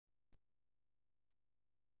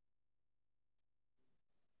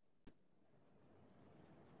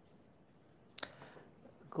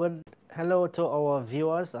Good hello to our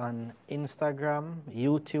viewers on Instagram,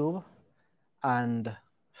 YouTube, and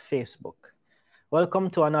Facebook. Welcome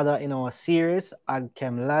to another in our series,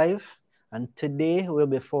 AgChem Live, and today we'll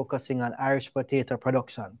be focusing on Irish potato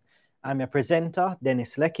production. I'm your presenter,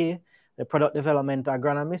 Dennis Leckie, the Product Development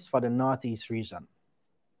Agronomist for the Northeast region.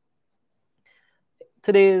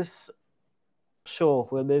 Today's show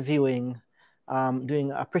we'll be doing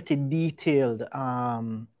a pretty detailed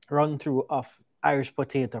run through of Irish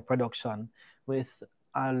potato production with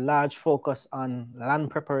a large focus on land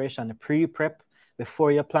preparation, the pre-prep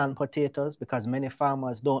before you plant potatoes, because many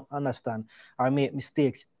farmers don't understand or make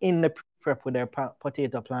mistakes in the pre-prep with their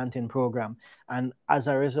potato planting program. And as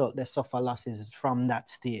a result, they suffer losses from that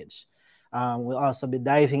stage. We'll also be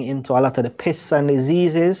diving into a lot of the pests and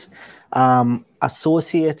diseases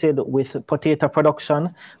associated with potato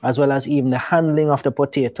production, as well as even the handling of the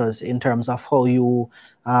potatoes in terms of how you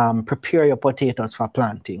prepare your potatoes for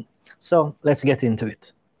planting. So let's get into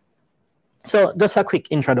it. So just a quick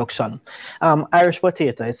introduction. Irish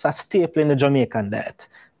potato, it's a staple in the Jamaican diet.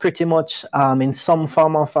 Pretty much in some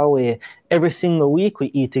form of a way, every single week we're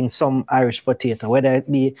eating some Irish potato, whether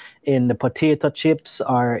it be in the potato chips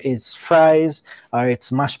or it's fries or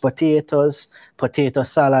it's mashed potatoes, potato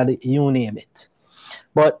salad, you name it.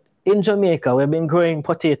 But in Jamaica, we've been growing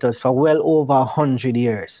potatoes for well over 100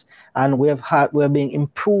 years. And we've been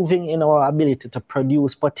improving in our ability to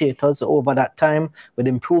produce potatoes over that time with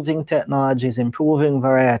improving technologies, improving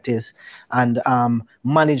varieties, and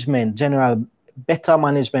better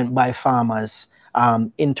management by farmers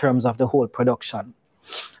in terms of the whole production.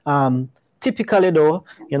 Typically though,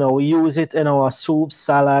 we use it in our soups,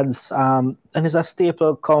 salads, and it's a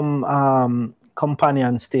staple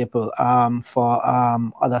companion staple for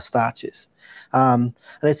other starches. And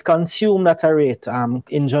it's consumed at a rate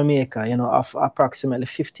in Jamaica, of approximately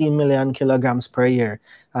 15 million kilograms per year.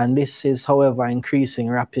 And this is, however, increasing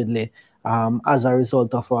rapidly as a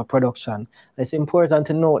result of our production. It's important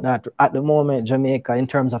to note that at the moment, Jamaica, in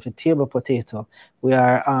terms of a table potato, we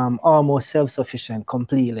are almost self-sufficient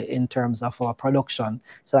completely in terms of our production.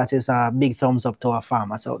 So that is a big thumbs up to our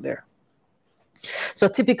farmers out there. So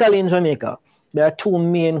typically in Jamaica, there are two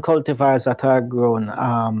main cultivars that are grown,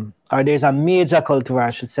 or there's a major cultivar,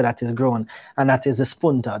 I should say, that is grown, and that is the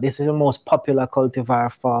spunter. This is the most popular cultivar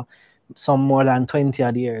for some more than 20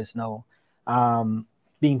 odd years now,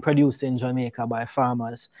 being produced in Jamaica by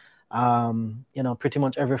farmers. Pretty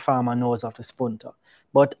much every farmer knows of the spunter.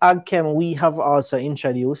 But AgChem, we have also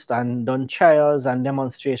introduced and done trials and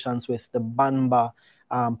demonstrations with the Banba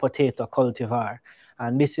potato cultivar.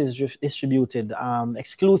 And this is distributed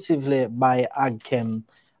exclusively by AgChem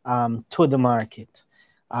to the market.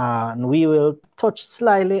 And we will touch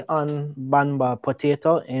slightly on Banba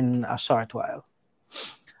potato in a short while.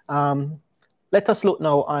 Let us look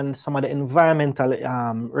now on some of the environmental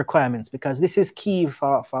requirements, because this is key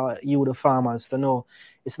for you, the farmers, to know.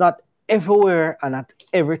 It's not everywhere and at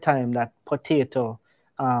every time that potato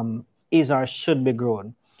is or should be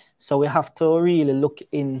grown. So we have to really look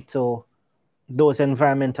into those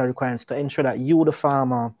environmental requirements to ensure that you, the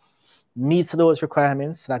farmer, meets those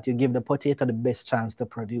requirements, so that you give the potato the best chance to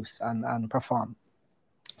produce and perform.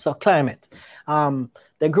 So climate.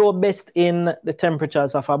 They grow best in the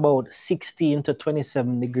temperatures of about 16 to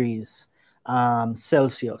 27 degrees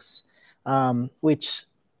Celsius, which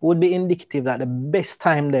would be indicative that the best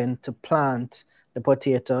time then to plant the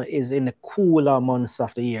potato is in the cooler months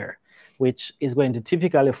of the year, which is going to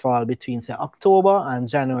typically fall between, say, October and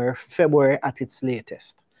January, February at its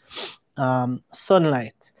latest.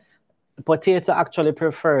 Sunlight. The potato actually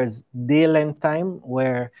prefers daylight time,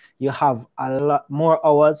 where you have a lot more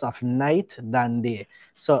hours of night than day.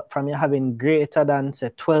 So from you having greater than,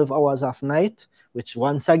 say, 12 hours of night, which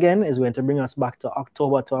once again is going to bring us back to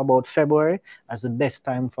October to about February as the best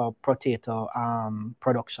time for potato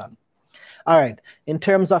production. All right, in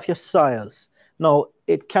terms of your soils, now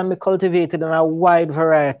it can be cultivated in a wide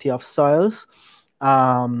variety of soils,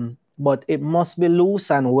 but it must be loose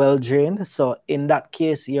and well drained. So in that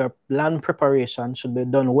case, your land preparation should be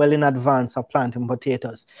done well in advance of planting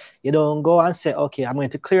potatoes. You don't go and say, okay, I'm going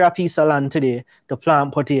to clear a piece of land today to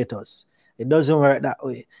plant potatoes. It doesn't work that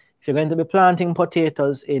way. If you're going to be planting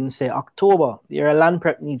potatoes in, say, October, your land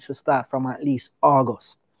prep needs to start from at least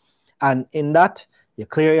August. And in that, you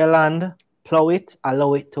clear your land, plow it,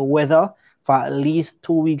 allow it to weather for at least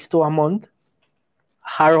 2 weeks to a month,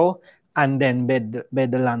 harrow, and then bed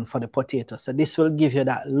the land for the potatoes. So this will give you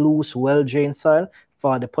that loose, well-drained soil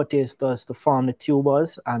for the potatoes to form the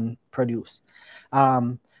tubers and produce.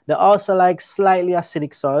 They also like slightly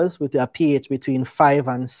acidic soils with a pH between 5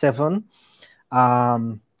 and 7.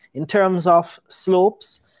 In terms of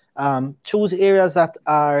slopes, Choose areas that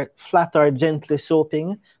are flat or gently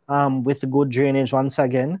sloping with good drainage once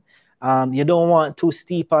again. You don't want too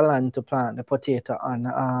steep a land to plant the potato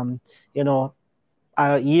on. You know,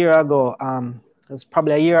 a year ago, it was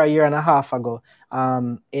probably a year and a half ago,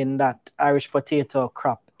 in that Irish potato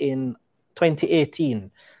crop in 2018,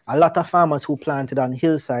 a lot of farmers who planted on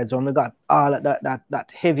hillsides, when we got all of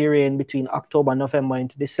that heavy rain between October, November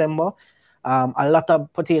into December, a lot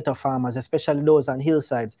of potato farmers, especially those on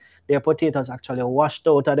hillsides, their potatoes actually washed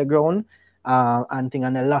out of the ground, and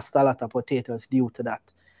they lost a lot of potatoes due to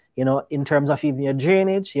that. You know, in terms of even your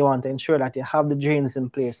drainage, you want to ensure that you have the drains in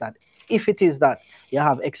place, that if it is that you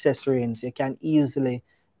have excess rains, you can easily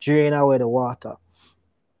drain away the water.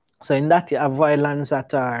 So in that, you avoid lands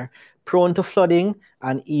that are prone to flooding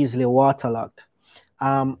and easily waterlogged.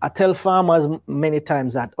 I tell farmers many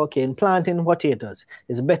times that, okay, in planting potatoes,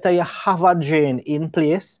 it's better you have a drain in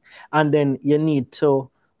place, and then you need to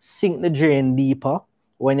sink the drain deeper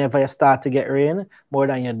whenever you start to get rain, more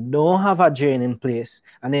than you don't have a drain in place,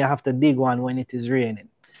 and then you have to dig one when it is raining,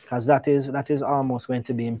 because that is almost going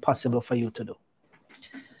to be impossible for you to do.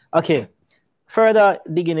 Okay, further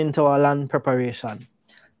digging into our land preparation.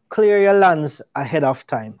 Clear your lands ahead of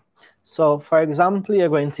time. So, for example, you're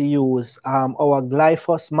going to use our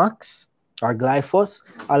Glyphos Max or Glyphos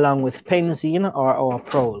along with Penzene or our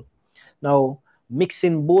Prowl. Now,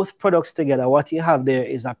 mixing both products together, what you have there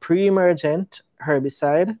is a pre-emergent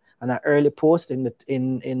herbicide and an early post in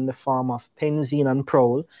the form of Penzene and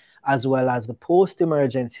Prowl, as well as the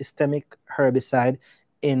post-emergent systemic herbicide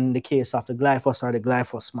in the case of the Glyphos or the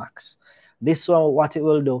Glyphos Max. This one, what it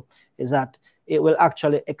will do is that it will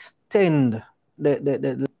actually extend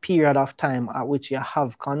the period of time at which you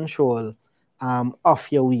have control of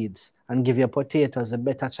your weeds and give your potatoes a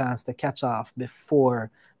better chance to catch off before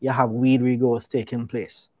you have weed regrowth taking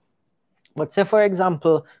place. But say, for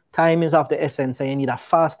example, time is of the essence and you need a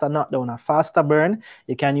faster knockdown, a faster burn,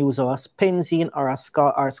 you can use our Penzene or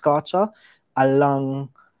Scorcher along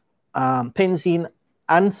Penzene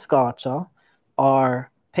and Scorcher, or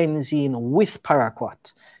Penzene with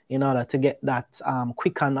Paraquat, in order to get that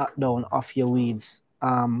quicker knockdown of your weeds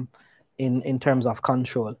in terms of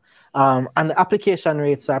control. And the application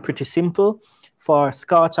rates are pretty simple. For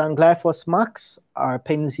Scorcher and Glyphos Max, or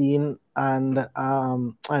Penzene and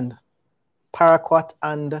Paraquat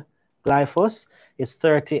and Glyphos, it's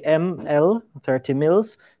 30 ml, 30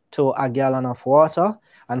 mils to a gallon of water.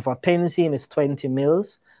 And for Penzene, it's 20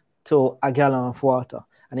 mils to a gallon of water.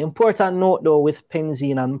 An important note though with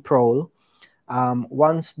Penzene and Prowl,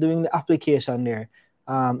 once doing the application there,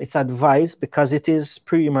 it's advised, because it is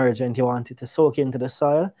pre-emergent, you want it to soak into the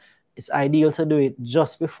soil, it's ideal to do it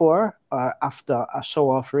just before or after a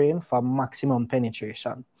shower of rain for maximum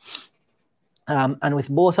penetration. And with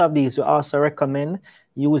both of these, we also recommend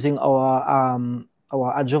using our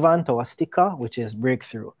adjuvant, our sticker, which is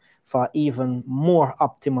Breakthrough, for even more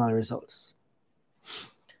optimal results.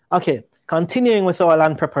 Okay, continuing with our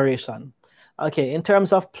land preparation. Okay, in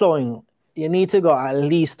terms of plowing, you need to go at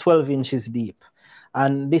least 12 inches deep.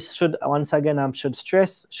 And this should, once again, I should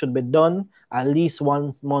stress, should be done at least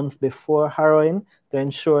 1 month before harrowing to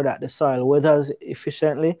ensure that the soil weathers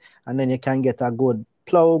efficiently, and then you can get a good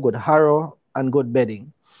plow, good harrow, and good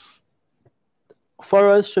bedding.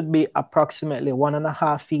 Furrows should be approximately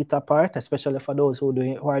 1.5 feet apart, especially for those who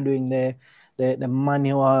are doing the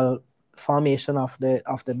manual formation of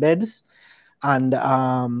the beds, and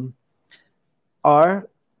or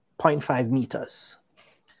 0.5 meters.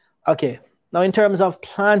 Okay, now in terms of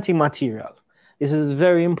planting material, this is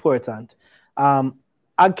very important.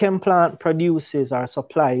 AgChem Plant produces or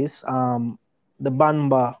supplies the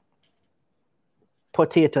Banba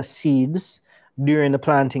potato seeds during the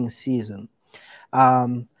planting season.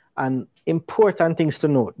 And important things to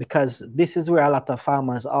note, because this is where a lot of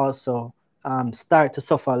farmers also start to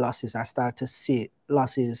suffer losses or start to see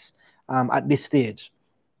losses at this stage.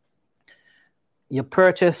 You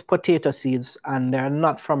purchase potato seeds and they're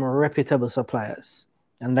not from reputable suppliers.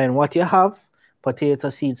 And then what you have, potato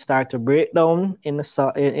seeds start to break down in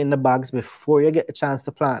the bags before you get the chance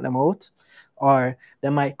to plant them out, or they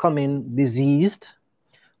might come in diseased,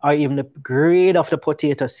 or even the grade of the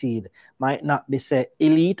potato seed might not be, say,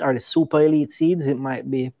 elite or the super elite seeds. It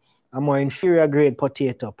might be a more inferior grade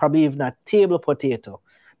potato, probably even a table potato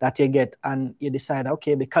that you get, and you decide,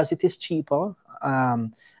 okay, because it is cheaper,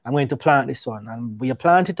 I'm going to plant this one. And you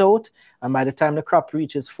plant it out, and by the time the crop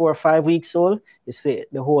reaches 4 or 5 weeks old, you see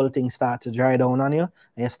the whole thing start to dry down on you,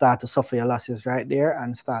 and you start to suffer your losses right there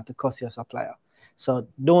and start to cost your supplier. So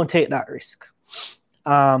don't take that risk.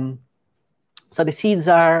 So the seeds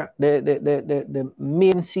are the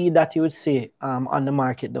main seed that you would see on the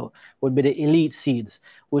market though would be the elite seeds,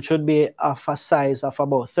 which would be of a size of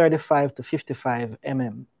about 35 to 55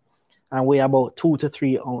 mm and weigh about 2 to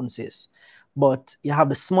 3 ounces. But you have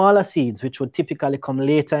the smaller seeds, which would typically come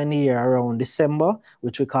later in the year around December,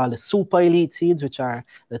 which we call the super elite seeds, which are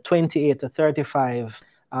the 28 to 35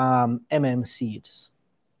 mm seeds.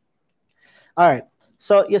 All right,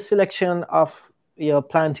 so your selection of your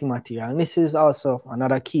planting material, and this is also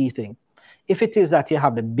another key thing. If it is that you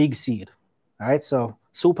have the big seed, all right, so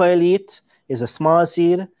super elite is a small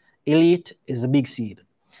seed, elite is a big seed.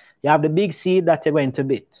 You have the big seed that you're going to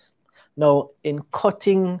bit. Now, in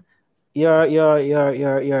cutting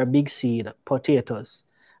your big seed potatoes,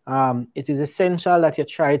 it is essential that you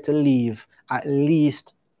try to leave at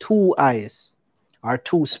least 2 eyes or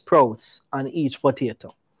 2 sprouts on each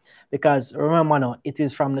potato. Because remember now, it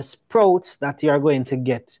is from the sprouts that you are going to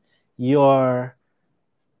get your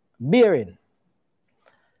bearing.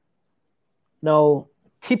 Now,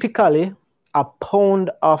 typically, a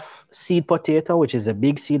pound of seed potato, which is a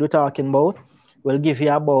big seed we're talking about, will give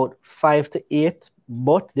you about 5 to 8,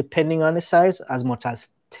 but depending on the size, as much as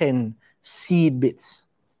 10 seed bits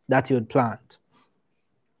that you would plant.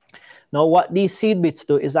 Now, what these seed bits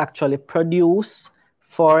do is actually produce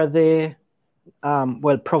for the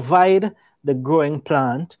provide the growing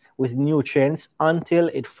plant with nutrients until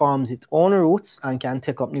it forms its own roots and can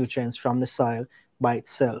take up nutrients from the soil by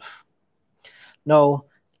itself. Now,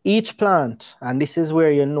 each plant, and this is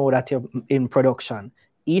where you know that you're in production,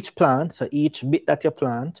 each plant, so each bit that you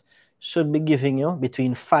plant, should be giving you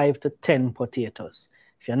between 5 to 10 potatoes.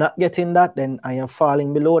 If you're not getting that, then and you're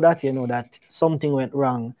falling below that, you know that something went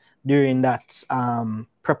wrong during that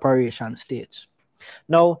preparation stage.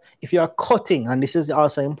 Now, if you are cutting, and this is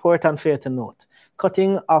also important for you to note,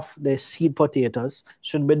 cutting of the seed potatoes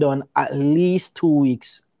should be done at least 2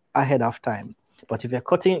 weeks ahead of time. But if you're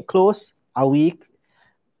cutting it close, a week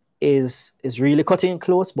is really cutting it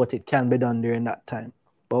close, but it can be done during that time.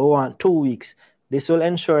 But we want 2 weeks. This will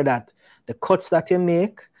ensure that the cuts that you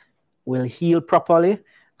make will heal properly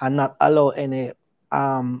and not allow any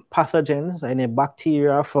pathogens, any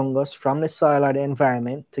bacteria or fungus from the soil or the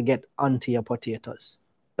environment to get onto your potatoes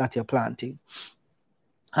that you're planting.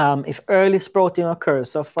 If early sprouting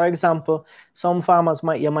occurs, so for example, some farmers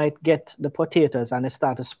you might get the potatoes and they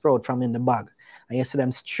start to sprout from in the bag, and you see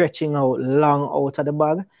them stretching out long out of the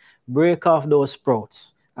bag, break off those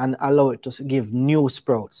sprouts and allow it to give new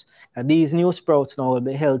sprouts. And these new sprouts now will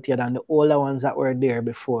be healthier than the older ones that were there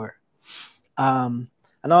before. And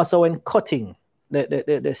also when cutting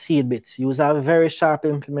the seed bits, use a very sharp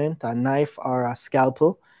implement, a knife or a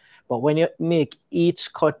scalpel. But when you make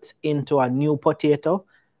each cut into a new potato,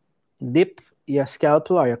 dip your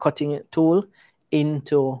scalpel or your cutting tool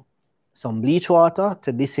into some bleach water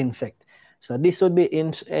to disinfect. So this would be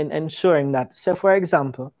ensuring that, say for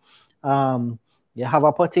example, you have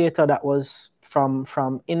a potato that was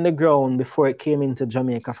from in the ground before it came into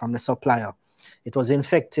Jamaica from the supplier. It was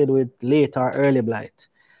infected with late or early blight,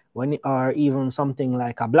 or even something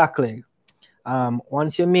like a blackleg.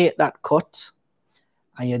 Once you make that cut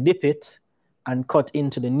and you dip it and cut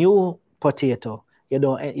into the new potato,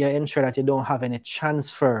 you ensure that you don't have any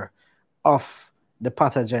transfer of the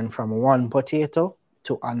pathogen from one potato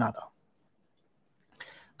to another.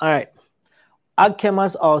 All right. AgChem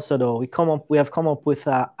has also, though, we have come up with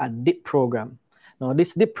a DIP program. Now,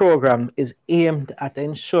 this DIP program is aimed at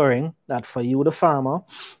ensuring that for you, the farmer,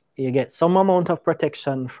 you get some amount of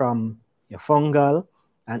protection from your fungal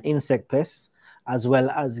and insect pests, as well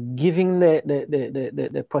as giving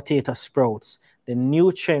the potato sprouts the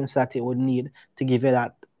nutrients that it would need to give you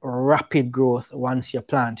that rapid growth once you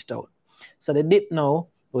plant it out. So the DIP now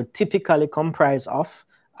would typically comprise of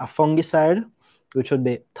a fungicide, which would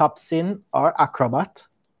be Topsin or Acrobat,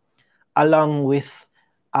 along with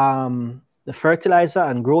the fertilizer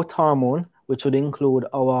and growth hormone, which would include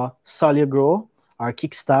our Solugrow, our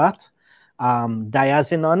Kickstart,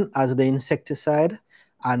 Diazinon as the insecticide,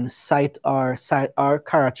 and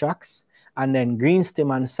Caratrax, and then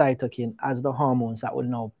Greenstem and Cytokine as the hormones that will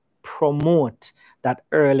now promote that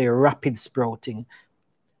early rapid sprouting.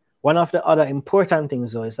 One of the other important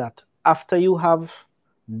things, though, is that after you have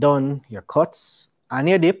done your cuts and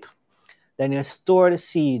your dip, then you store the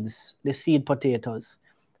seed potatoes,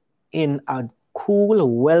 in a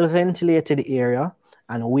cool, well-ventilated area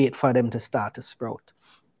and wait for them to start to sprout.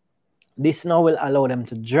 This now will allow them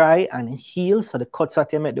to dry and heal, so the cuts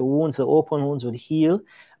that you make, the open wounds will heal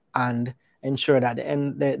and ensure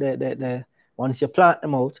that once you plant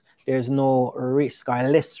them out, there's no risk or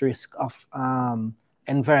less risk of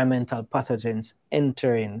environmental pathogens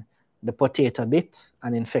entering the potato bit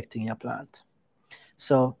and infecting your plant.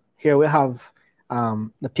 So here we have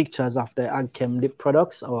the pictures of the AgChem dip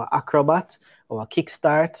products, our Acrobat, our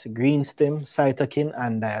Kickstart, Green Stim, Cytokine,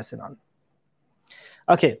 and Diazinon.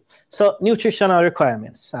 Okay, so nutritional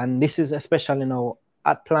requirements, and this is especially now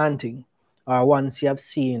at planting, or once you have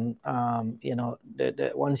seen,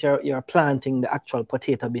 once you're planting the actual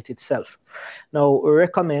potato bit itself. Now, we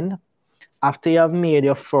recommend after you have made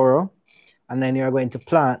your furrow, and then you're going to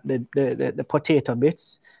plant the potato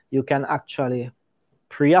bits, you can actually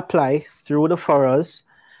pre-apply through the furrows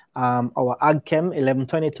our AgChem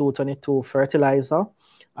 11-22-22 fertilizer,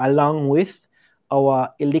 along with our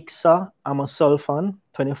Elixir Amasulfan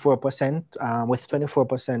 24% with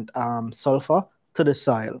 24% sulfur to the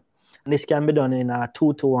soil. And this can be done in a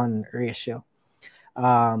 2-to-1 ratio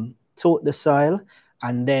to the soil,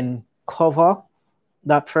 and then cover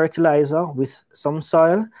that fertilizer with some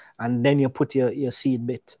soil, and then you put your seed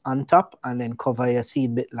bit on top and then cover your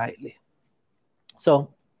seed bit lightly.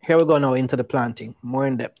 So here we go now into the planting, more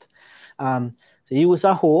in depth. So use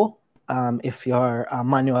a hoe if you're a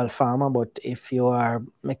manual farmer, but if you are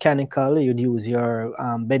mechanical, you'd use your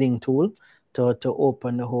bedding tool to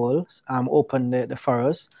open the holes, open the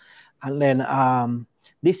furrows. And then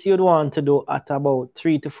this you'd want to do at about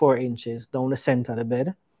 3 to 4 inches down the center of the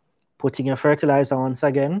bed. Putting your fertilizer once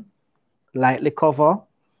again, lightly cover,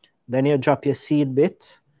 then you drop your seed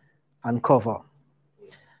bit and cover.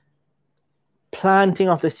 Planting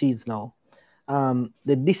of the seeds now.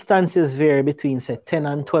 The distances vary between, say, 10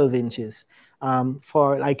 and 12 inches.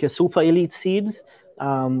 For like your super elite seeds,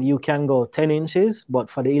 you can go 10 inches, but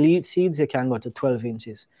for the elite seeds, you can go to 12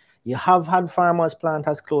 inches. You have had farmers plant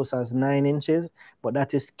as close as 9 inches, but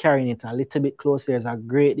that is carrying it a little bit close. There's a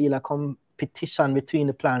great deal of competition between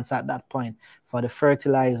the plants at that point for the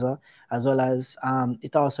fertilizer, as well as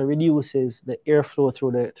it also reduces the airflow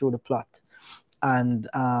through the plot. And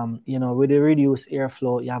with the reduced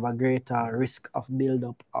airflow, you have a greater risk of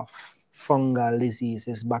buildup of fungal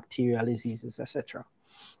diseases, bacterial diseases, etc.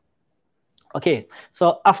 Okay,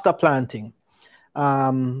 so after planting,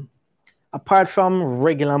 apart from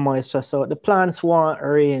regular moisture, so the plants want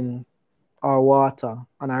rain or water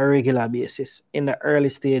on a regular basis in the early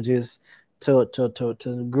stages to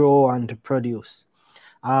grow and to produce.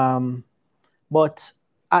 But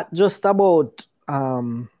at just about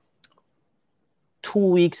 2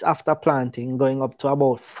 weeks after planting, going up to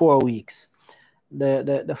about 4 weeks,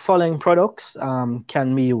 the following products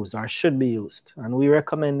can be used or should be used. And we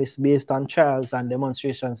recommend this based on trials and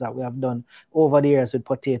demonstrations that we have done over the years with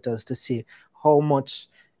potatoes to see how much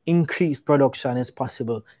increased production is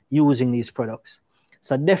possible using these products.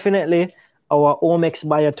 So definitely our Omex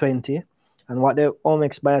Bio 20, and what the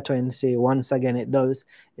Omex Bio 20, once again, it does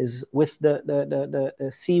is with the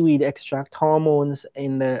seaweed extract hormones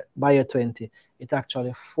in the Bio 20, it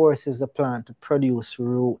actually forces the plant to produce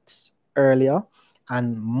roots earlier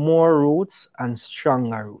and more roots and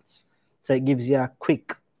stronger roots. So it gives you a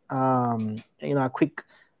quick, a quick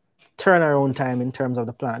turnaround time in terms of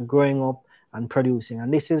the plant growing up and producing.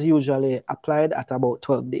 And this is usually applied at about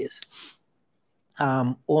 12 days.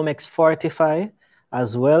 Omex Fortify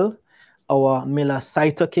as well, our Miller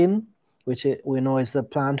Cytokine, which we know is the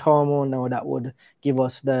plant hormone now that would give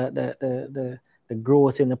us the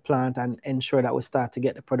growth in the plant and ensure that we start to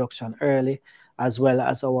get the production early, as well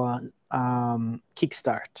as our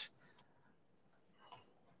Kickstart.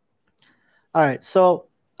 All right, so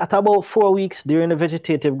at about 4 weeks during the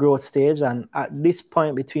vegetative growth stage, and at this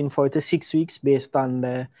point between 4 to 6 weeks, based on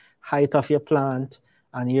the height of your plant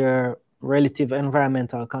and your relative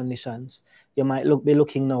environmental conditions, you might be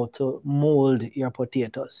looking now to mold your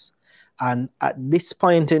potatoes. And at this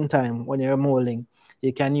point in time, when you're molding,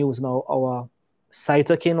 you can use now our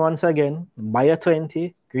Cytokine once again, Bio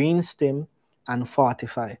 20, Green Stim, and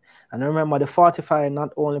Fortify. And remember, the Fortify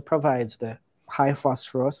not only provides the high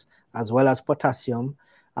phosphorus as well as potassium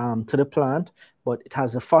to the plant, but it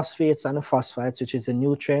has the phosphates and the phosphites, which is the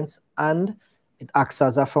nutrients, and it acts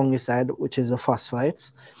as a fungicide, which is the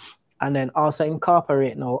phosphites. And then also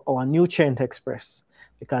incorporate now our Nutrient Express,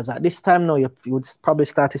 because at this time now you would probably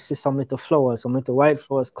start to see some little flowers, some little white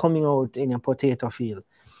flowers coming out in your potato field.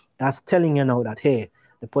 That's telling you now that, hey,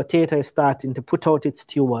 the potato is starting to put out its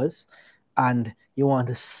tubers, and you want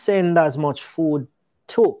to send as much food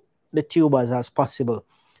to the tubers as possible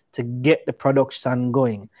to get the production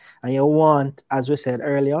going. And you want, as we said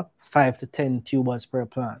earlier, 5 to 10 tubers per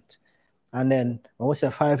plant. And then when we say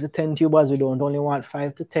 5 to 10 tubers, we don't only want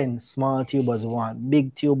 5 to 10 small tubers, we want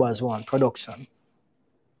big tubers, we want production.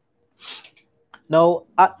 Now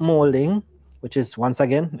at molding, which is once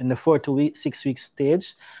again in the 4 to 6 week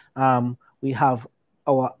stage, we have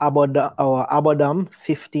our Abodam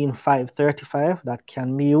 15535 that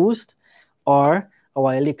can be used, or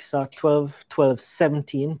our Elixir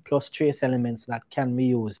 1217 plus trace elements that can be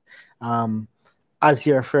used as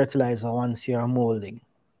your fertilizer once you're molding.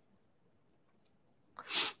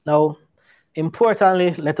 Now,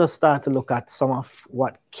 importantly, let us start to look at some of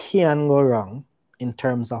what can go wrong in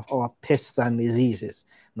terms of our pests and diseases.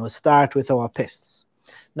 Now, start with our pests.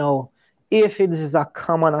 Now, aphids is a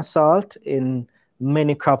common assault in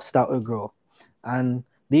many crops that we grow, and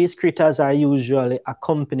these critters are usually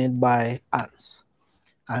accompanied by ants.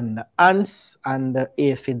 And the ants and the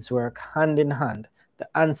aphids work hand in hand. The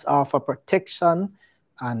ants offer protection,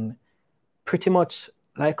 and pretty much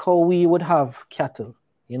like how we would have cattle.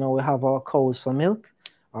 You know, we have our cows for milk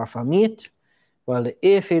or for meat. Well, the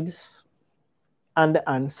aphids and the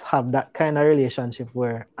ants have that kind of relationship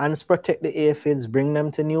where ants protect the aphids, bring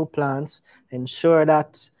them to new plants, ensure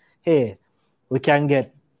that, hey, we can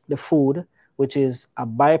get the food, which is a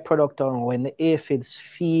byproduct of when the aphids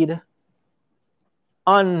feed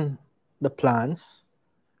on the plants,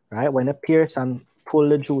 right? When they pierce and pull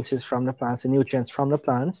the juices from the plants, the nutrients from the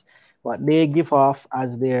plants, what they give off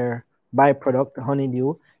as their byproduct, the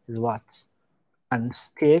honeydew, is what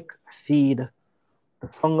ants take, feed the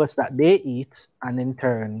fungus that they eat, and in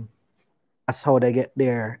turn, that's how they get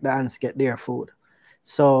the ants get their food.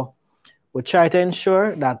 So we try to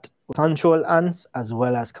ensure that we control ants as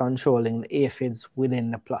well as controlling the aphids within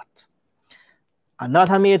the plot.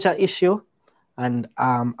 Another major issue, and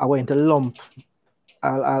I'm going to lump,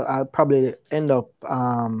 I'll probably end up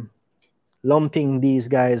lumping these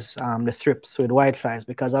guys, the thrips, with whiteflies,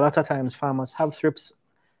 because a lot of times farmers have thrips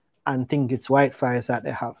and think it's whiteflies that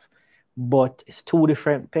they have. But it's two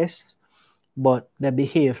different pests, but they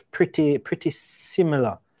behave pretty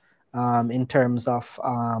similar in terms of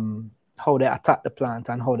how they attack the plant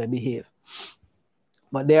and how they behave.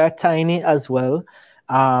 But they are tiny as well.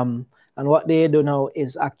 And what they do now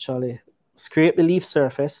is actually scrape the leaf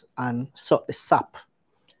surface and suck the sap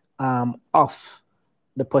off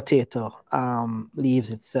the potato leaves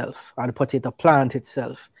itself, or the potato plant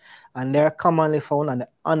itself. And they're commonly found on the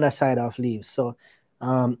underside of leaves. So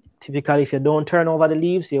typically, if you don't turn over the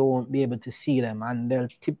leaves, you won't be able to see them, and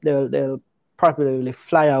they'll probably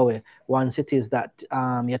fly away once it is that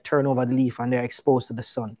you turn over the leaf and they're exposed to the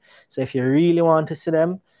sun. So if you really want to see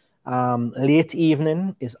them, late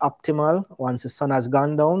evening is optimal. Once the sun has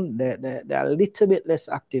gone down, they're a little bit less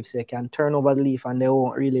active, so you can turn over the leaf and they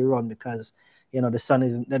won't really run because, you know,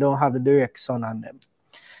 they don't have the direct sun on them.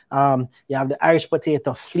 You have the Irish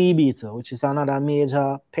potato flea beetle, which is another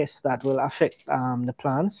major pest that will affect the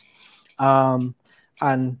plants. And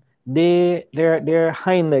their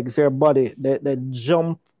hind legs, their body, they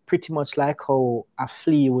jump pretty much like how a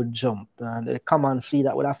flea would jump. The common flea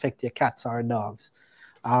that would affect your cats or dogs.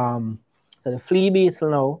 So the flea beetle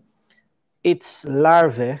now, its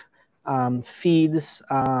larvae feeds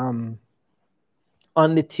on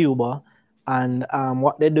the tuber. And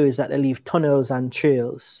what they do is that they leave tunnels and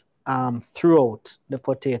trails throughout the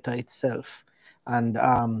potato itself. And,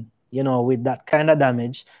 you know, with that kind of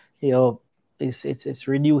damage, you know, it's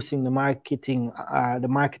reducing the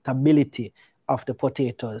marketability of the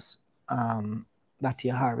potatoes that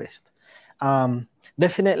you harvest.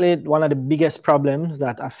 Definitely one of the biggest problems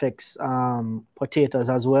that affects potatoes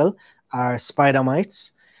as well are spider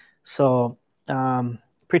mites. So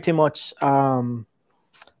pretty much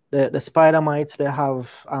the spider mites, they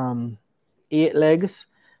have 8 legs.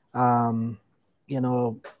 You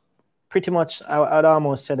know, pretty much I'd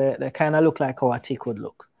almost say they kind of look like how a tick would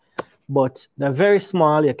look. But they're very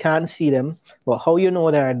small, you can't see them. But how you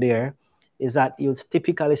know they're there is that you'll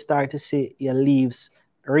typically start to see your leaves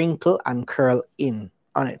wrinkle and curl in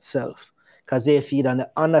on itself, because they feed on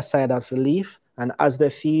the underside of the leaf, and as they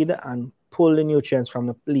feed and pull the nutrients from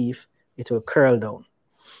the leaf, it will curl down.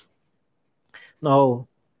 Now,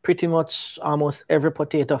 pretty much almost every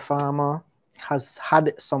potato farmer has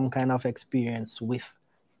had some kind of experience with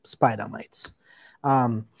spider mites.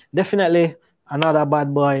 Definitely another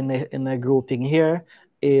bad boy in the grouping here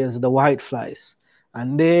is the whiteflies.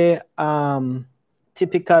 And they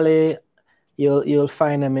typically, you'll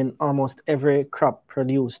find them in almost every crop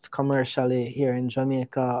produced commercially here in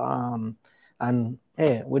Jamaica. And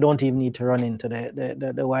hey, we don't even need to run into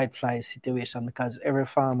the whitefly situation, because every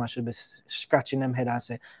farmer should be scratching them head and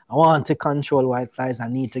say, I want to control whiteflies, I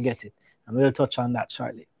need to get it. And we'll touch on that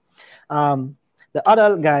shortly. The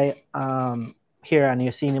other guy here, and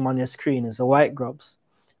you're seeing him on your screen, is the white grubs.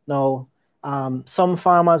 Now, some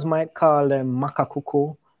farmers might call them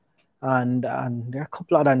macacuckoo, and there are a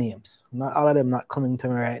couple other names. Not all of them not coming to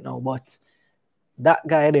me right now, but that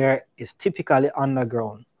guy there is typically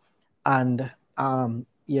underground. And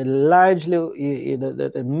you largely,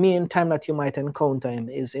 the main time that you might encounter him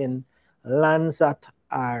is in lands that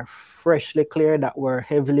are freshly cleared, that were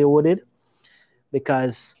heavily wooded,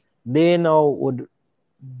 because they now would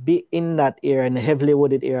be in that area, in the heavily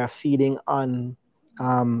wooded area, feeding on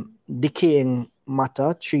decaying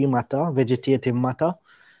matter, tree matter, vegetative matter.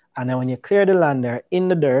 And then when you clear the land there in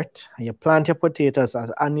the dirt and you plant your potatoes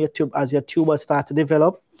as your tubers start to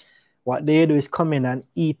develop, what they do is come in and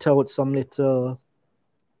eat out some little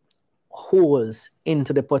holes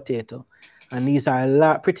into the potato. And these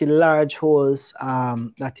are pretty large holes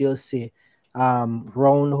that you'll see,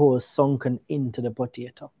 round holes sunken into the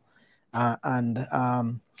potato.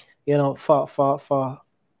 You know, for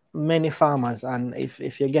many farmers, and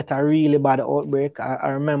if you get a really bad outbreak, I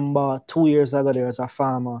remember 2 years ago there was a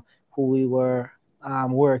farmer who we were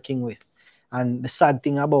working with, and the sad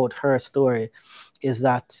thing about her story is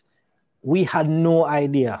that we had no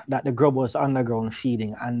idea that the grub was underground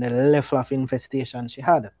feeding and the level of infestation she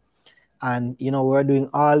had. And, you know, we're doing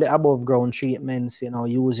all the above ground treatments, you know,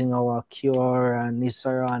 using our Cure and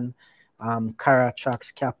Nisaran,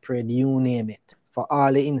 Caratrax, Caprid, you name it, for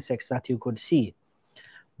all the insects that you could see.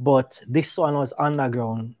 But this one was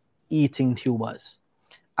underground eating tubers.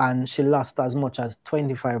 And she lost as much as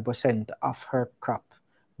 25% of her crop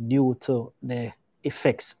due to the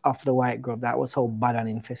effects of the white grub. That was how bad an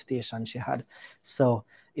infestation she had. So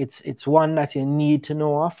it's one that you need to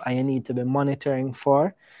know of and you need to be monitoring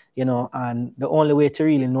for, you know, and the only way to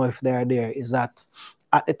really know if they're there is that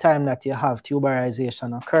at the time that you have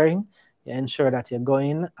tuberization occurring, you ensure that you go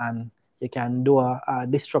in and you can do a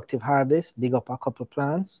destructive harvest, dig up a couple of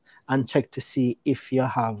plants and check to see if you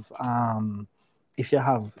have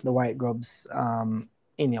the white grubs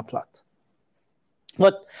in your plot.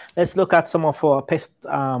 But let's look at some of our pest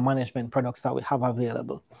management products that we have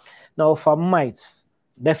available. Now for mites,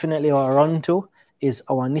 definitely our run-to is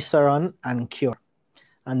our Nisaran and Cure.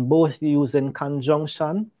 And both used in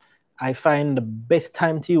conjunction. I find the best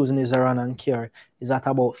time to use Nisaran and Cure is at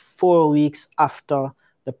about 4 weeks after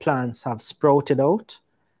the plants have sprouted out,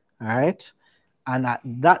 all right? And at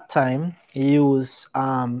that time, you use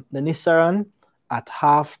the Nisaran at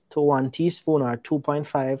 1/2 to 1 teaspoon or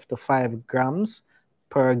 2.5 to 5 grams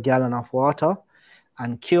per gallon of water,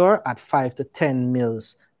 and Cure at 5 to 10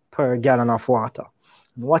 mils per gallon of water.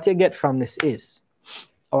 And what you get from this is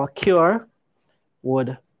our Cure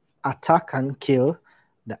would attack and kill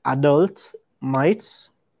the adult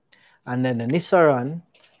mites, and then the Nisaran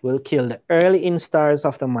will kill the early instars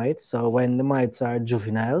of the mites, so when the mites are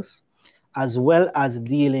juveniles, as well as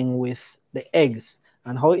dealing with the eggs.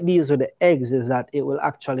 And how it deals with the eggs is that it will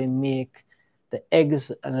actually make the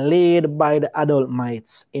eggs laid by the adult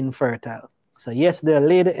mites infertile. So yes, they'll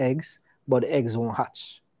lay the eggs, but the eggs won't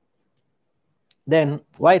hatch. Then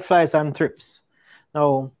whiteflies and thrips.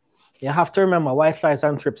 Now, you have to remember whiteflies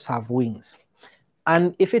and thrips have wings.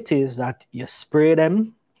 And if it is that you spray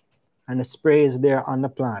them and the spray is there on the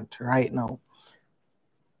plant right now,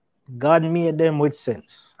 God made them with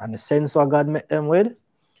sense. And the sense what God made them with,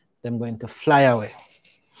 they're going to fly away.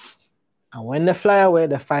 And when they fly away,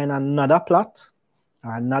 they find another plot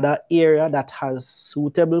or another area that has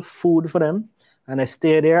suitable food for them, and they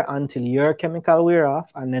stay there until your chemical wear off,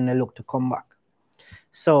 and then they look to come back.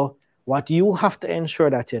 So what you have to ensure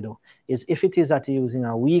that you do is if it is that you're using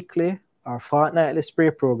a weekly or fortnightly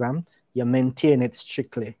spray program, you maintain it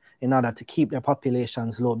strictly in order to keep the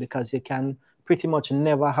populations low, because you can pretty much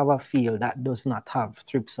never have a field that does not have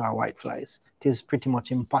thrips or whiteflies. It is pretty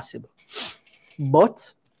much impossible.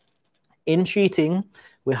 But in treating,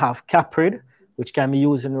 we have Caprid, which can be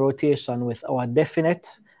used in rotation with our Definite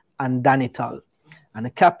and Danitol. And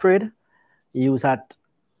the Caprid use at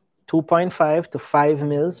 2.5 to 5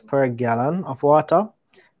 mils per gallon of water,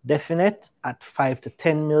 Definite at 5 to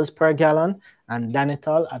 10 mils per gallon, and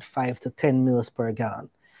Danitol at 5 to 10 mils per gallon.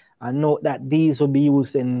 And note that these will be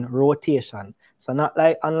used in rotation. So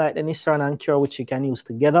unlike the Nisaran and Cure, which you can use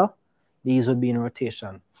together, these would be in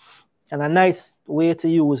rotation. And a nice way to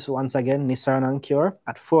use, once again, Nisaran and Cure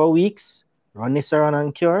at 4 weeks, run Nisaran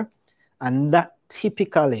and Cure. And that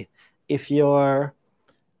typically, if your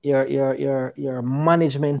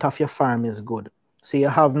management of your farm is good, so you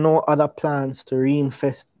have no other plans to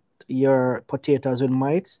reinfest your potatoes with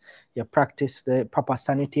mites, you practice the proper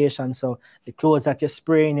sanitation. So the clothes that you're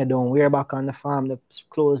spraying, you don't wear back on the farm. The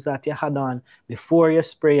clothes that you had on before you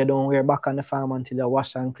spray, you don't wear back on the farm until you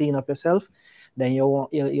wash and clean up yourself. Then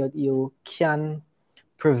you can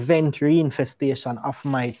prevent reinfestation of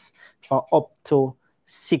mites for up to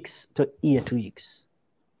 6 to 8 weeks.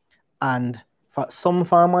 And For some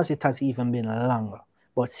farmers, it has even been longer.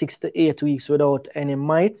 But 6 to 8 weeks without any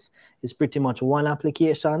mites is pretty much one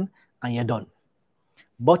application and you're done.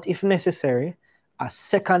 But if necessary, a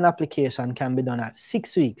second application can be done at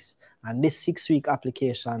 6 weeks. And this 6-week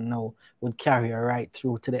application now would carry you right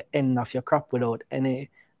through to the end of your crop without any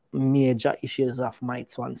major issues of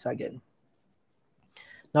mites once again.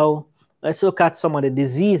 Now, let's look at some of the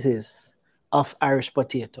diseases of Irish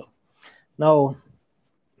potato. Now,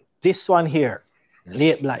 this one here,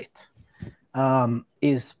 late blight,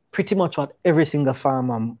 is pretty much what every single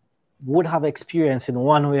farmer would have experienced in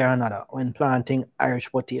one way or another when planting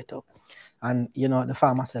Irish potato. And, you know, the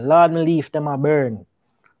farmer said, Lord, me leaf them a burn.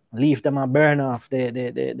 Leaf them a burn off.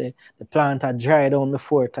 The plant are dry down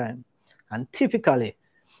before time. And typically,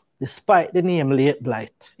 despite the name late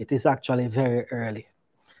blight, it is actually very early.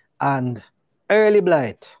 And early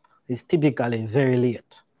blight is typically very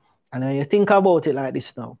late. And when you think about it like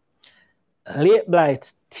this now, late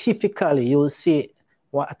blight, typically you will see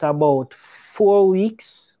what about 4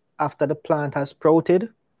 weeks after the plant has sprouted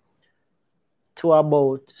to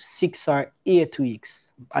about 6 or 8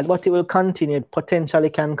 weeks. But it will continue,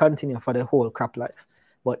 potentially can continue for the whole crop life.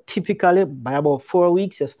 But typically by about 4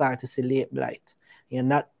 weeks, you start to see late blight.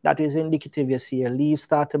 And that is indicative. You see your leaves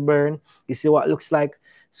start to burn. You see what looks like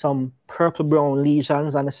some purple-brown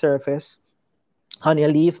lesions on the surface on your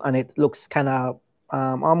leaf, and it looks kind of,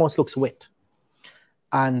 almost looks wet.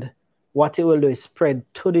 And what it will do is spread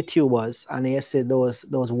to the tubers, and you see those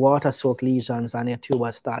water-soaked lesions on your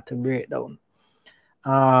tubers start to break down.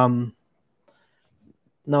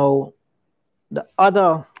 Now, the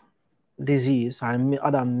other disease, or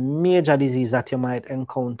other major disease that you might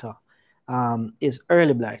encounter is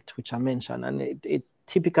early blight, which I mentioned, and it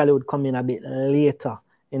typically would come in a bit later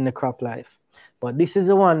in the crop life. But this is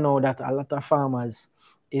the one now that a lot of farmers,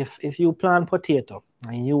 if you plant potato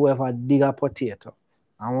and you ever dig a potato,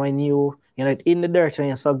 and when you know it in the dirt and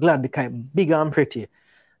you're so glad because it's big and pretty,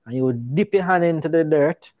 and you dip your hand into the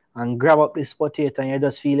dirt and grab up this potato and you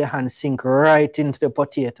just feel your hand sink right into the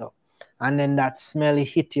potato, and then that smell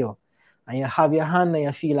hit you, and you have your hand and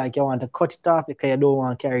you feel like you want to cut it off because you don't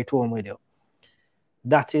want to carry it home with you.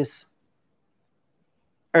 That is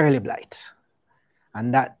early blight.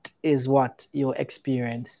 And that is what you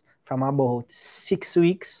experience from about 6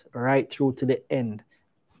 weeks right through to the end.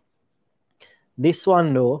 This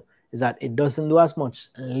one, though, is that it doesn't do as much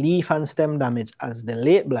leaf and stem damage as the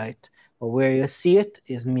late blight, but where you see it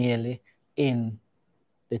is merely in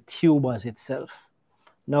the tubers itself.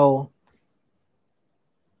 Now,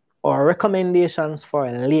 our recommendations for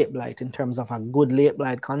a late blight in terms of a good late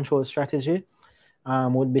blight control strategy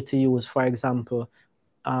would be to use, for example,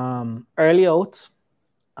 early out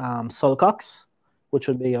Sulcox, which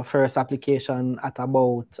would be your first application at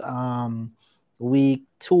about week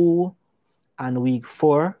 2 and week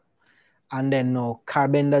 4, and then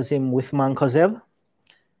carbendazim with mancozeb,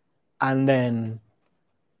 and then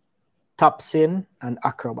Topsin and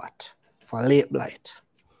Acrobat for late blight.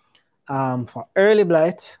 For early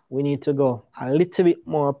blight, we need to go a little bit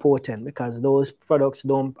more potent because those products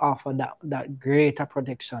don't offer that greater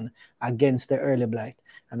protection against the early blight.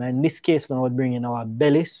 And in this case, now we're bringing our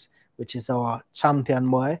Bellis, which is our champion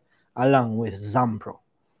boy, along with Zampro.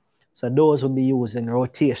 So those will be used in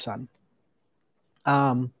rotation.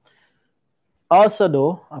 Also,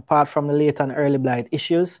 though, apart from the late and early blight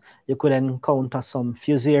issues, you could encounter some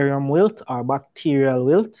fusarium wilt or bacterial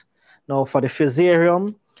wilt. Now, for the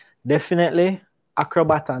fusarium, definitely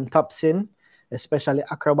Acrobat and Topsin, especially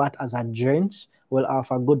Acrobat as a drench, will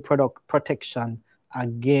offer good protection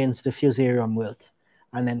against the fusarium wilt.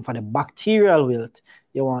 And then for the bacterial wilt,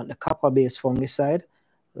 you want the copper-based fungicide,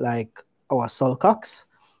 like our Sulcox.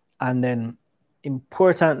 And then,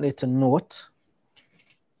 importantly to note,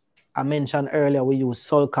 I mentioned earlier we use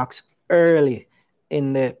Sulcox early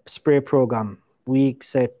in the spray program,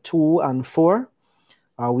 weeks 2 and 4,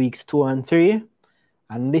 or weeks 2 and 3.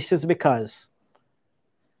 And this is because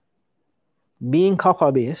being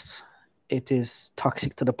copper-based, it is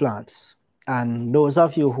toxic to the plants. And those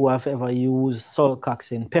of you who have ever used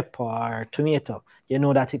Sulcox in pepper or tomato, you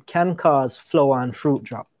know that it can cause flower and fruit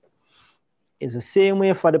drop. It's the same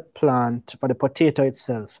way for the plant, for the potato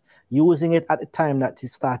itself. Using it at the time that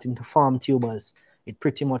it's starting to form tubers, it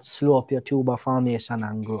pretty much slow up your tuber formation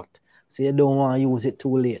and growth. So you don't want to use it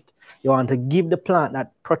too late. You want to give the plant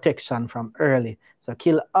that protection from early. So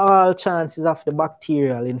kill all chances of the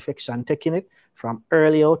bacterial infection, taking it from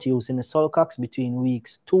early out using the Sulcox between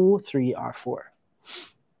weeks 2, 3, or 4.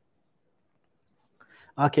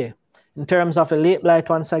 Okay, in terms of the late blight,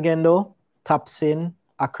 once again though, Topsin,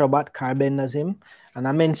 Acrobat, carbendazim, and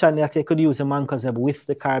I mentioned that you could use the mancozeb with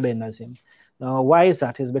the carbendazim. Now, why is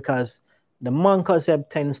that? Is because the mancozeb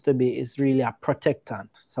tends to be is really a protectant.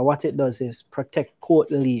 So what it does is protect coat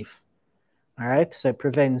leaf. All right, so it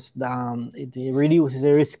prevents it reduces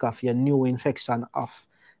the risk of your new infection of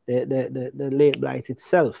the late blight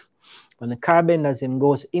itself. When the carbendazim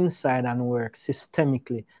goes inside and works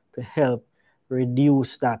systemically to help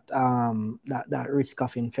reduce that that risk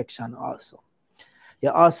of infection also.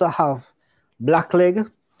 You also have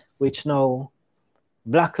blackleg, which now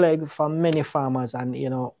blackleg for many farmers, and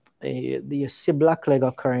you see blackleg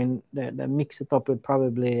occurring, they mix it up with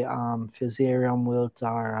probably fusarium wilt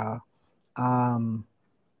or a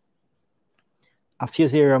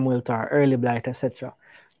fusarium wilt or early blight, etc.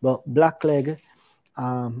 But blackleg,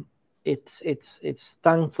 it's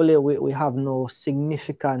thankfully we have no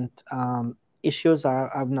significant issues,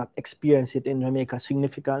 or I've not experienced it in Jamaica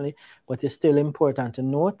significantly, but it's still important to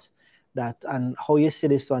note that, and how you see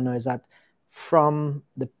this one now is that from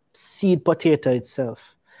the seed potato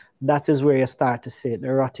itself, that is where you start to see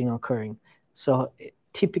the rotting occurring. So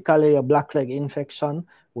typically a blackleg infection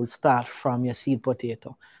will start from your seed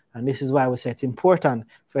potato. And this is why we say it's important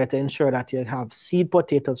for you to ensure that you have seed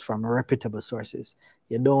potatoes from reputable sources.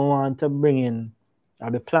 You don't want to bring in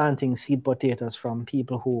or be planting seed potatoes from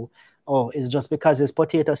people who, oh, it's just because it's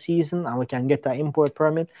potato season and we can get an import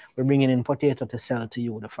permit, we're bringing in potato to sell to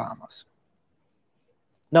you, the farmers.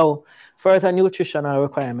 Now, further nutritional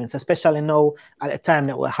requirements, especially now at the time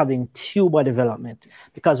that we're having tuber development,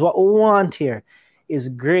 because what we want here is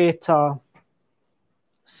greater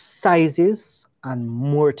sizes and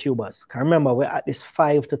more tubers. Because remember, we're at this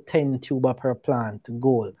 5 to 10 tuber per plant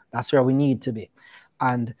goal. That's where we need to be.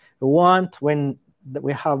 And we want, when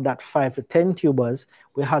we have that 5 to 10 tubers,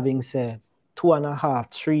 we're having, say,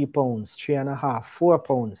 2.5, 3 pounds, 3.5, 4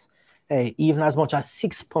 pounds, even as much as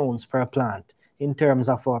 6 pounds per plant in terms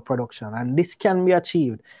of our production. And this can be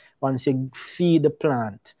achieved once you feed the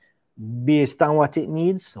plant based on what it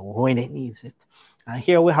needs, when it needs it. And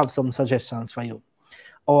here we have some suggestions for you.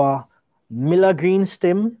 Our Miller Green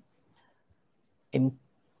Stem in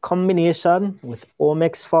combination with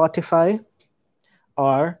Omex Fortify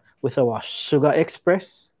or with our Sugar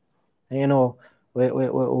Express. And, you know, we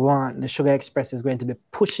want the Sugar Express is going to be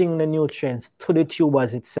pushing the nutrients to the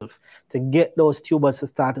tubers itself to get those tubers to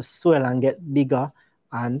start to swell and get bigger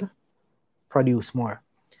and produce more.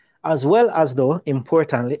 As well as, though,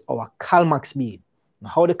 importantly, our Calmax bead.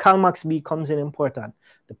 How the Calmax bead comes in important.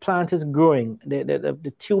 The plant is growing,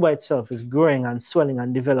 the tuber itself is growing and swelling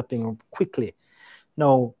and developing quickly.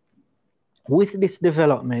 Now, with this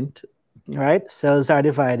development, right, cells are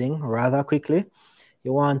dividing rather quickly.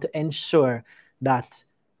 You want to ensure that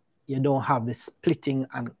you don't have the splitting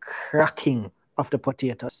and cracking of the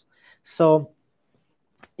potatoes. So,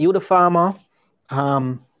 you, the farmer,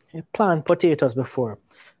 you plant potatoes before,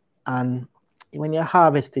 and when you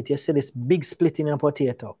harvest it, you see this big split in your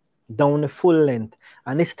potato down the full length.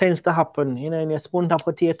 And this tends to happen, you know, in your spunta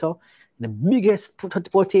potato, the biggest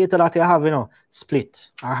potato that you have, you know,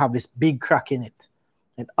 split or have this big crack in it.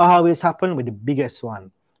 It always happens with the biggest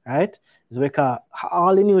one, right? It's because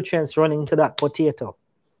all the nutrients running to that potato,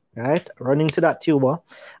 right? Running to that tuber.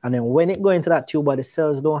 And then when it goes into that tuber, the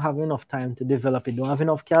cells don't have enough time to develop it, don't have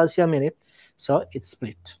enough calcium in it. So it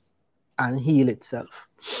split and heal itself.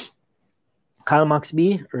 Calmax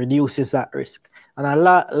B reduces that risk. And a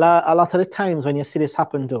lot of the times when you see this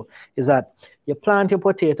happen too, is that you plant your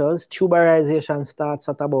potatoes, tuberization starts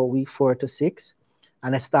at about week 4 to 6,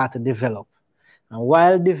 and they start to develop. And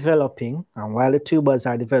while developing, and while the tubers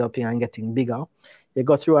are developing and getting bigger, you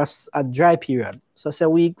go through a dry period. So say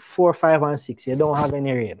week 4, 5, and 6, you don't have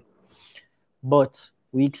any rain. But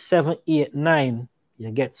week 7, 8, 9,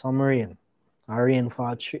 you get some rain. Or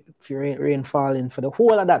rainfall in for the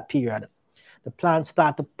whole of that period. The plants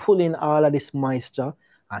start to pull in all of this moisture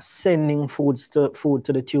and sending food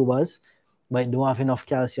to the tubers, but it don't have enough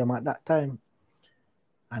calcium at that time.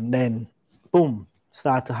 And then, boom,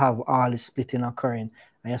 start to have all this splitting occurring.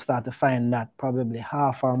 And you start to find that probably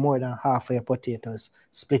half or more than half of your potatoes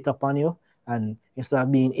split up on you. And instead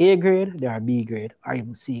of being A grade, they are B grade or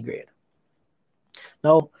even C grade.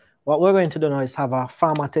 Now, what we're going to do now is have a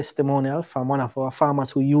farmer testimonial from one of our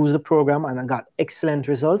farmers who used the program and got excellent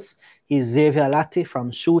results. He's Xavier Latti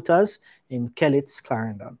from Shooters in Kellits,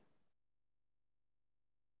 Clarendon.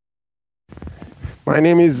 My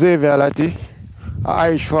name is Xavier Latti, an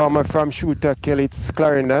Irish farmer from Shooter, Kellits,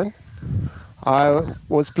 Clarendon. I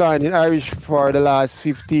was planting Irish for the last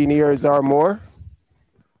 15 years or more.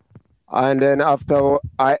 And then after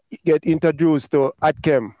I get introduced to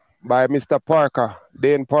Atchem by Mr. Parker,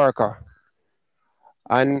 Dane Parker.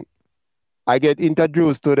 And I get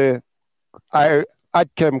introduced to the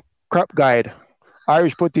Atchem crop guide,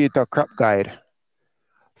 Irish potato crop guide.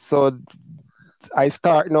 So I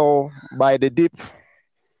start now by the dip,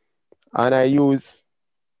 and I use,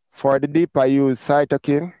 for the dip, I use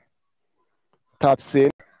cytokine, Topsin,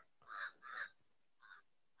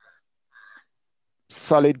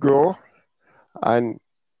 Solid Grow, and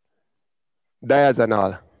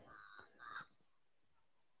Diazonal.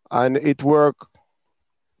 And it work.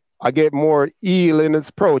 I get more yield in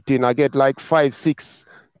its protein. I get like 5, 6,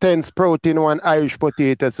 10 sprout in one Irish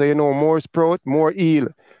potato. So you know, more sprout, more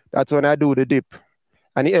yield. That's when I do the dip.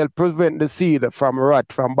 And it helps prevent the seed from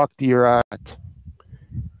rot, from bacteria rot.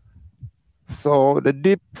 So the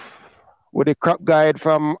dip with the crop guide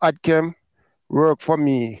from Adchem work for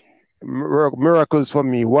me, work miracles for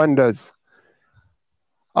me, wonders.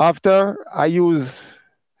 After I use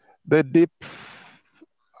the dip,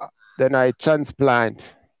 then I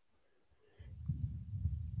transplant.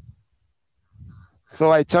 So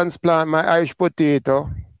I transplant my Irish potato,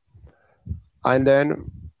 and then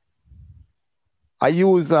I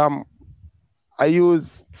use a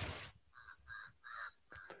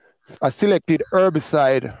selected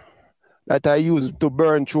herbicide that I use to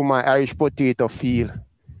burn through my Irish potato field.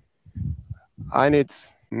 And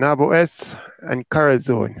it's Nabo-S and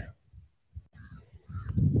Carazone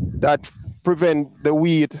that prevent the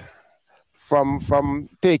weed from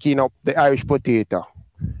taking up the Irish potato.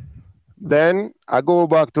 Then I go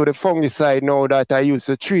back to the fungicide now that I use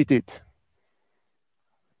to treat it.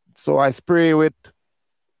 So I spray with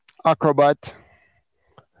Acrobat,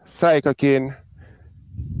 Cycokine,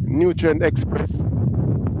 Nutrient Express.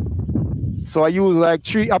 So I use like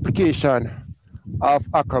 3 applications of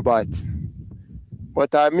Acrobat,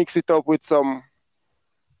 but I mix it up with some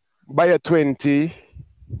Bio 20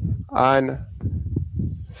 and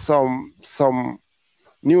some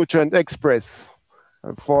Nutrient Express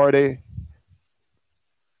for the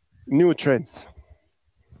nutrients.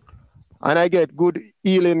 And I get good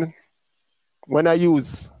healing when I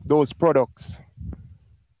use those products.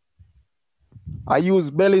 I use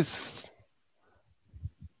Bellis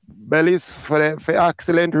for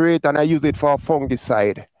excellent rate, and I use it for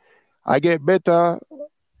fungicide. I get better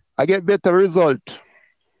result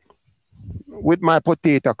with my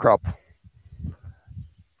potato crop.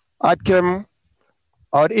 Adchem,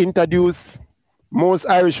 I would introduce most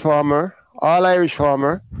Irish farmer, all Irish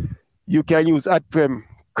farmer, you can use Adchem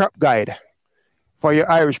crop guide for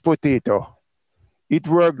your Irish potato. It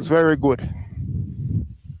works very good.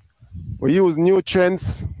 We use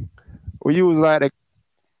nutrients. We use like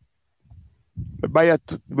the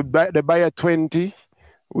Bio 20.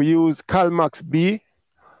 We use Calmax B.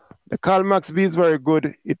 The Calmax B is very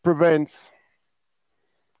good. It prevents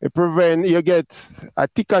you get a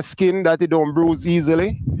thicker skin that it don't bruise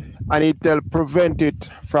easily, and it will prevent it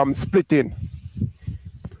from splitting.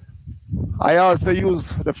 I also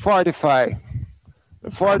use the Fortify. The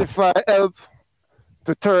Fortify help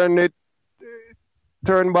to turn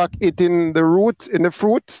back it in the root, in the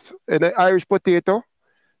fruit, in the Irish potato.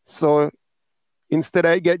 So instead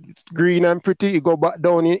I get green and pretty, you go back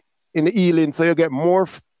down in the healing, so you get more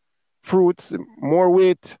fruits, more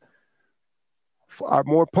weight, or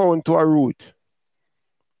more pound to a root.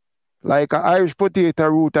 Like an Irish potato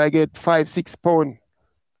root, I get 5, 6 pounds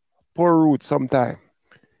per root sometimes.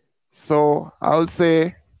 So I'll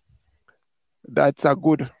say that's a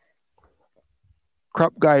good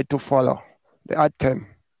crop guide to follow, the Adchem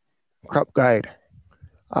crop guide.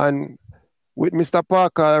 And with Mr.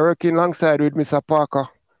 Parker, working alongside with Mr. Parker,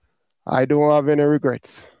 I don't have any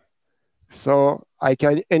regrets. So I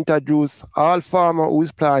can introduce all farmer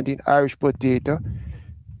who's planting Irish potato.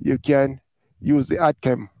 You can use the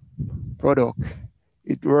Adchem product.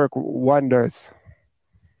 It works wonders.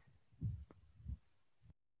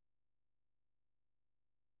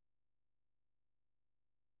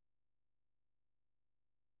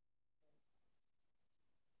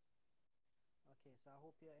 Okay, so I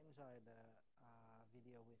hope you enjoyed the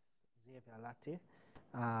video with Xavier Latte.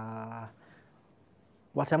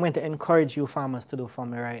 What I'm going to encourage you farmers to do for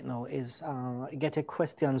me right now is get your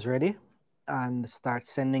questions ready and start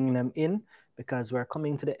sending them in, because we're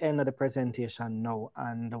coming to the end of the presentation now,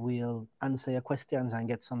 and we'll answer your questions and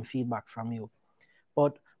get some feedback from you.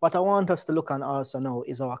 But what I want us to look on also now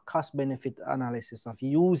is our cost benefit analysis of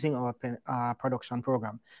using our production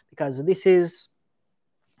program, because this is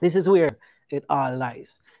where it all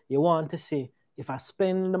lies. You want to see, if I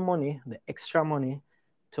spend the money, the extra money,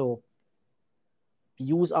 to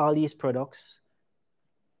use all these products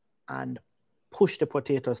and push the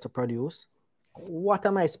potatoes to produce, what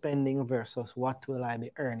am I spending versus what will I be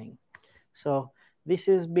earning? So This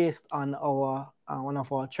is based on our one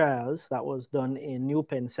of our trials that was done in New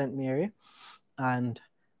Pen, St. Mary, and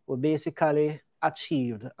we basically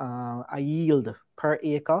achieved a yield per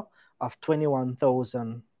acre of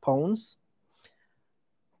 21,000 pounds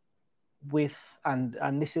with,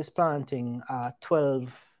 and this is planting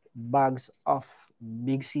 12 bags of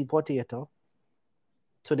big seed potato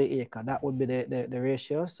to the acre. That would be the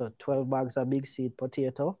ratio. So 12 bags of big seed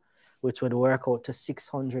potato, which would work out to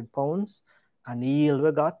 600 pounds. And the yield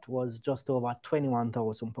we got was just over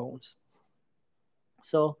 21,000 pounds.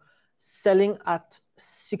 So selling at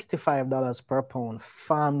 $65 per pound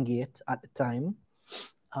farm gate at the time,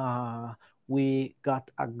 we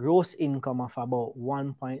got a gross income of about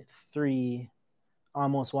 1.3,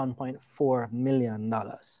 almost $1.4 million.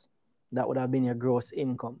 That would have been your gross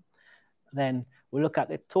income. Then we look at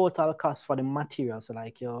the total cost for the materials,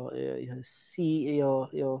 like your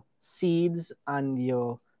seeds and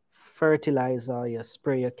your fertilizer, your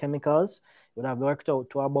spray, your chemicals. It would have worked out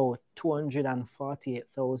to about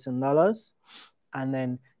 $248,000. And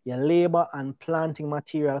then your labor and planting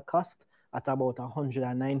material cost at about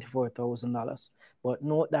 $194,000. But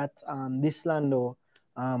note that this land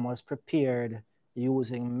was prepared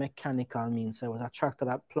using mechanical means. So it was a tractor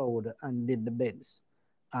that plowed and did the beds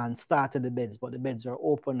and started the beds, but the beds were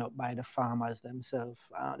opened up by the farmers themselves,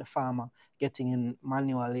 the farmer getting in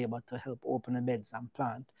manual labor to help open the beds and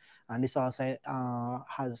plant. And this also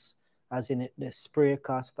has in it the spray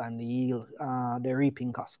cost and the yield, the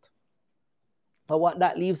reaping cost. But what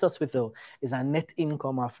that leaves us with though is a net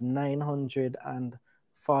income of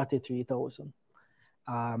 943,000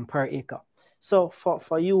 per acre. So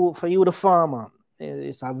for you the farmer,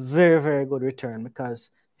 it's a very, very good return,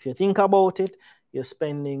 because if you think about it, you're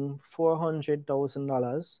spending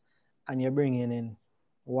 $400,000 and you're bringing in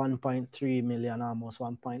 1.3 million, almost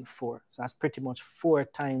 1.4. So that's pretty much 4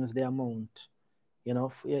 times the amount. You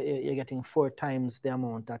know, you're getting 4 times the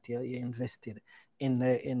amount that you invested in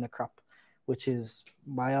the crop, which is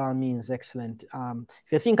by all means excellent.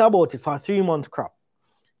 If you think about it, for a 3-month crop,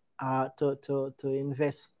 to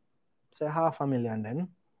invest say $500,000 then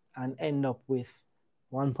and end up with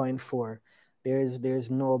 1.4.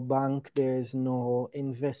 There's no bank, there's no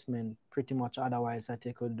investment pretty much otherwise that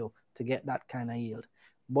you could do to get that kind of yield.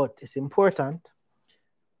 But it's important,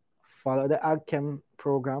 follow the AgChem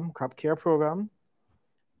program, crop care program,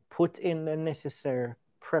 put in the necessary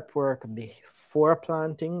prep work before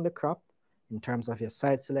planting the crop in terms of your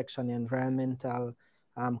site selection, the environmental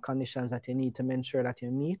conditions that you need to make sure that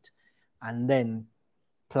you meet, and then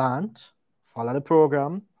plant, follow the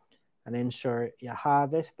program, and ensure you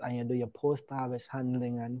harvest and you do your post-harvest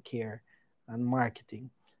handling and care and marketing.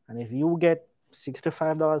 And if you get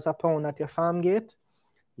 $65 a pound at your farm gate,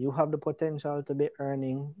 you have the potential to be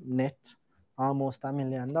earning net almost $1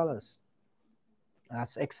 million.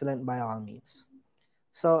 That's excellent by all means.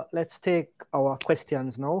 So let's take our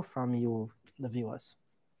questions now from you, the viewers.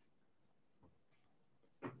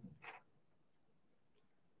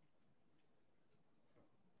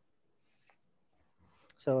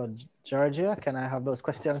 So, Georgia, can I have those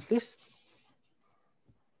questions, please?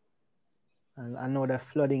 And I know they're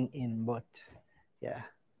flooding in, but yeah.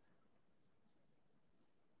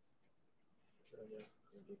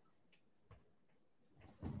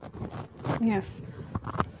 Yes.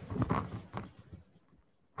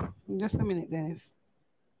 Just a minute, Dennis.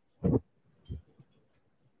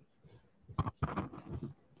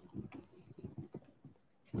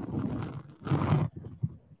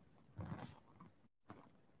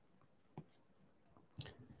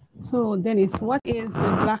 So, Dennis, what is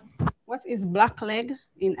blackleg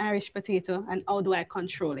in Irish potato, and how do I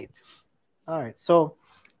control it? All right. So,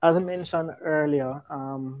 as I mentioned earlier,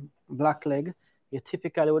 blackleg, you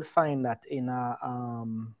typically would find that in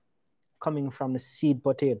coming from the seed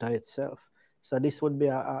potato itself. So this would be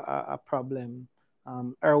a problem.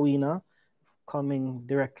 Erwina, coming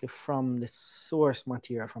directly from the source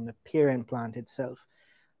material, from the parent plant itself.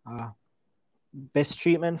 Best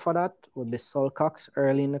treatment for that would be Sulcox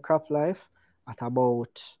early in the crop life at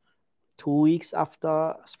about 2 weeks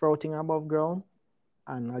after sprouting above ground,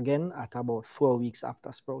 and again at about 4 weeks after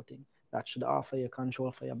sprouting. That should offer you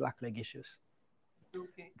control for your blackleg issues.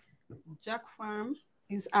 Okay. Jack Farm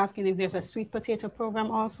is asking if there's a sweet potato program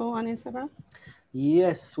also on Instagram.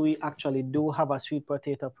 Yes, we actually do have a sweet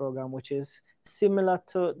potato program, which is similar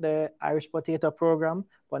to the Irish potato program,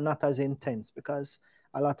 but not as intense, because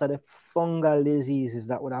a lot of the fungal diseases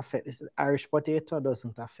that would affect this Irish potato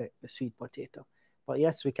doesn't affect the sweet potato. But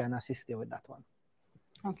yes, we can assist you with that one.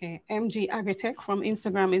 Okay. MG Agritech from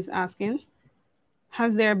Instagram is asking,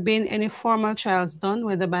 Has there been any formal trials done,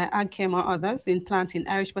 whether by AgChem or others, in planting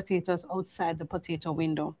Irish potatoes outside the potato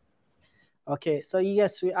window? Okay, so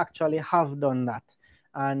yes, we actually have done that.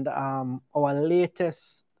 And our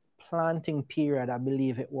latest planting period, I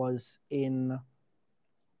believe it was in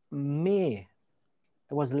May.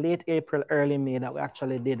 It was late April, early May that we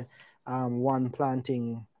actually did one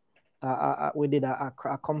planting. We did a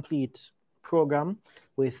complete program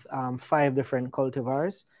with 5 different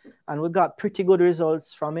cultivars, and we got pretty good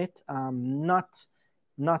results from it. Not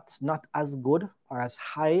as good or as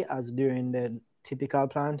high as during the typical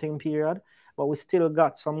planting period, but we still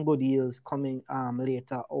got some good yields coming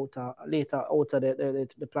later out of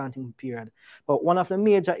the planting period. But one of the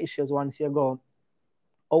major issues once you go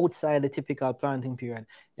outside the typical planting period,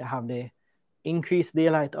 you have the increased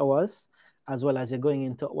daylight hours, as well as you're going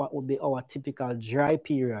into what would be our typical dry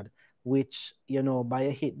period, which, you know, by a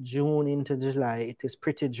hit June into July, it is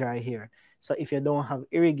pretty dry here. So if you don't have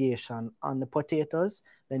irrigation on the potatoes,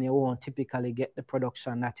 then you won't typically get the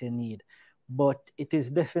production that you need. But it is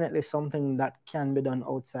definitely something that can be done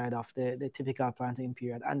outside of the typical planting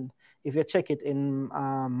period. And if you check it in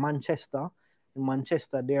Manchester,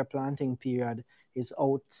 their planting period is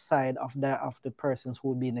outside of the persons who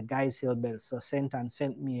would be in the Guys Hill belt, so St. Anne,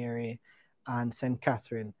 St. Mary, and St.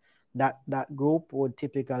 Catherine. That group would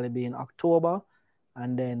typically be in October,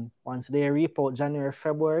 and then once they reap out January,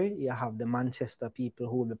 February, you have the Manchester people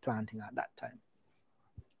who will be planting at that time.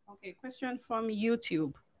 Okay, question from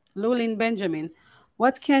YouTube. Lulin Benjamin,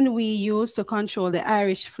 what can we use to control the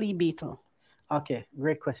Irish flea beetle? Okay,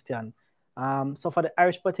 great question. So for the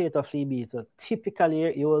Irish potato flea beetle,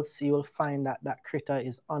 typically you will find that that critter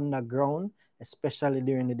is underground, especially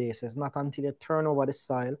during the day. So it's not until you turn over the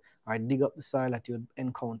soil or dig up the soil that you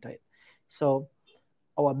encounter it. So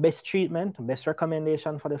our best treatment, best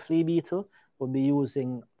recommendation for the flea beetle would be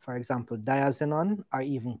using, for example, diazinon or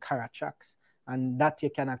even Caratrax, and that you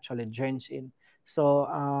can actually drench in. So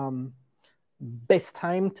best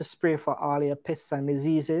time to spray for all your pests and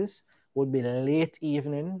diseases would be late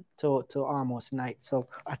evening to almost night. So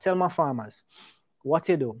I tell my farmers, what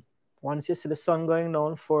you do, once you see the sun going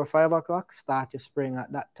down, 4 or 5 o'clock, start your spraying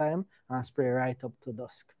at that time and spray right up to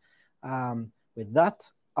dusk. With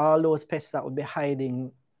that, all those pests that would be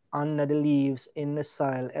hiding under the leaves, in the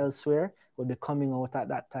soil, elsewhere, would be coming out at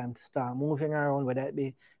that time to start moving around, whether it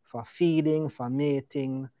be for feeding, for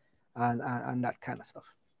mating, and that kind of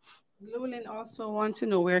stuff. Llewellyn also wants to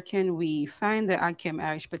know, where can we find the AgChem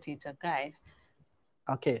Irish Potato Guide?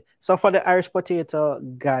 Okay, so for the Irish Potato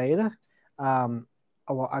Guide, our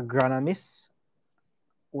agronomists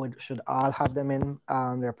should all have them in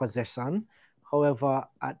their possession. However,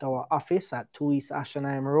 at our office at 2 East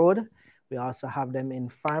Ashenheim Road, we also have them in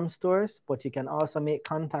farm stores, but you can also make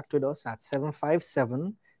contact with us at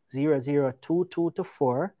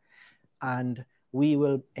 757-002224, and we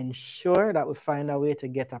will ensure that we find a way to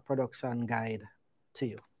get a production guide to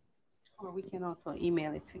you. Or we can also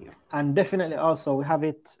email it to you. And definitely also we have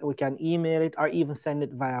it, we can email it or even send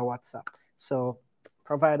it via WhatsApp. So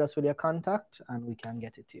provide us with your contact and we can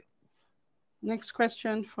get it to you. Next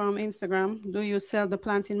question from Instagram. Do you sell the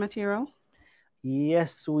planting material?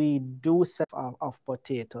 Yes, we do sell of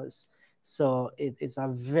potatoes. So it's a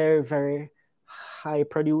very, very high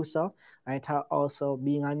producer. It also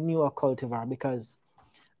being a newer cultivar, because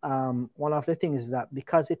one of the things is that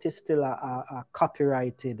because it is still a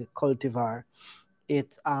copyrighted cultivar,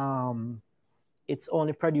 it's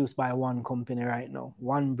only produced by one company right now,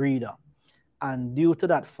 one breeder. And due to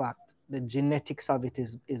that fact, the genetics of it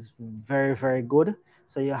is very, very good.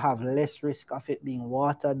 So you have less risk of it being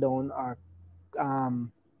watered down or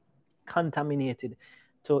contaminated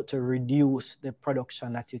to reduce the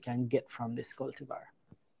production that you can get from this cultivar.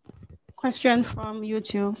 Question from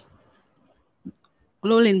YouTube.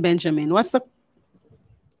 Lolin Benjamin, what's the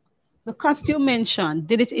cost you mentioned?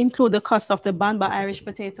 Did it include the cost of the Banba Irish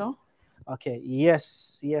potato? Okay,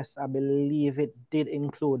 yes, I believe it did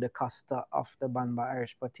include the cost of the Banba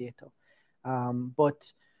Irish potato.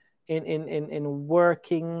 But in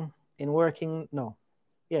working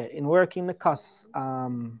the costs,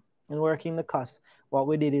 what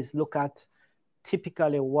we did is look at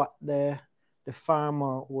typically what the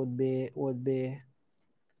farmer would be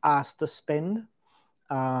asked to spend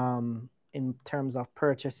in terms of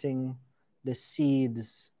purchasing the seed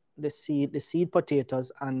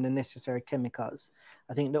potatoes and the necessary chemicals.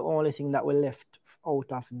 I think the only thing that we left out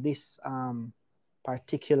of this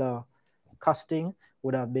particular costing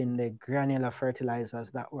would have been the granular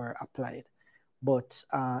fertilizers that were applied. But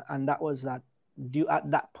and that was that due at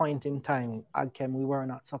that point in time, AgChem, we were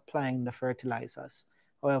not supplying the fertilizers.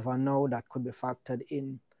 However, now that could be factored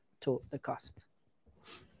in to the cost.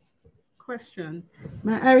 Question.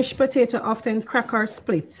 My Irish potato often crack or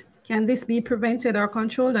split. Can this be prevented or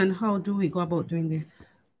controlled, and how do we go about doing this?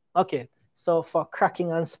 Okay, so for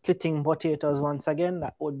cracking and splitting potatoes, once again,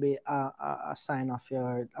 that would be a sign of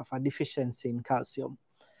a deficiency in calcium.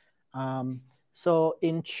 So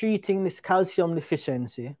in treating this calcium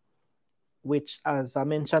deficiency, which, as I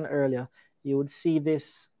mentioned earlier, you would see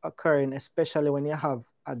this occurring, especially when you have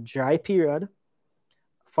a dry period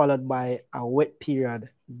followed by a wet period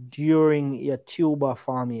during your tuber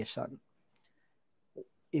formation.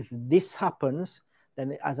 If this happens,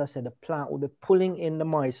 then, as I said, the plant will be pulling in the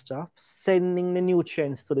moisture, sending the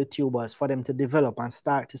nutrients to the tubers for them to develop and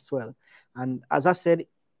start to swell. And as I said,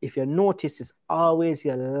 if you notice, it's always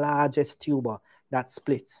your largest tuber that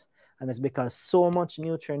splits. And it's because so much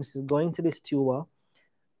nutrients is going to this tuber,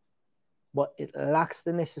 but it lacks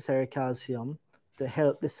the necessary calcium to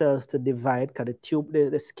help the cells to divide, because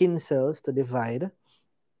the skin cells to divide.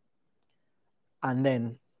 And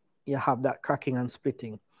then you have that cracking and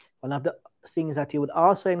splitting. One of the things that you would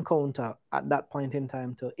also encounter at that point in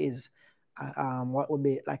time too is what would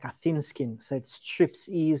be like a thin skin. So it strips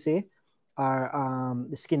easy, or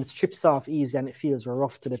the skin strips off easy and it feels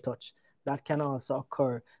rough to the touch. That can also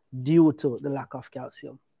occur due to the lack of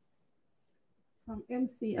calcium. From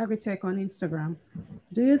MC Agritech on Instagram,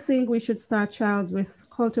 do you think we should start trials with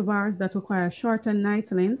cultivars that require shorter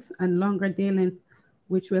night lengths and longer day lengths,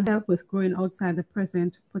 which will help with growing outside the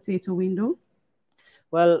present potato window?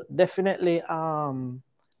 Well, definitely,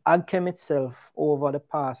 AgChem itself, over the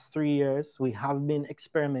past 3 years, we have been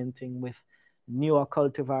experimenting with newer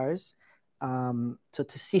cultivars to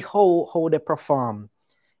see how they perform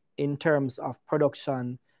in terms of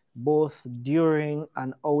production, both during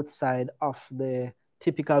and outside of the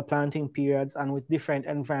typical planting periods and with different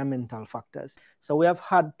environmental factors. So we have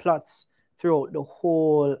had plots throughout the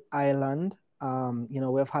whole island.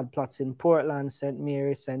 We have had plots in Portland, St.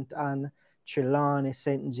 Mary, St. Anne, Trelawney,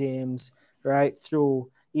 St. James, right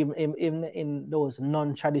through even in those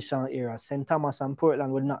non-traditional areas. St. Thomas and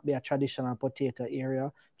Portland would not be a traditional potato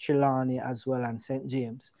area, Trelawney as well, and St.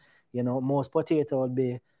 James. Most potato would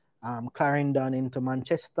be Clarendon into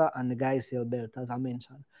Manchester and the Guys Hill Belt, as I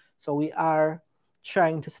mentioned. So we are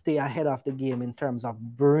trying to stay ahead of the game in terms of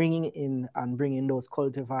bringing those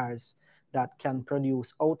cultivars that can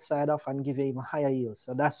produce outside of and give you even higher yields.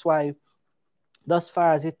 So that's why, thus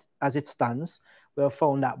far as it stands, we have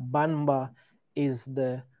found that Banba is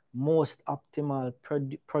the most optimal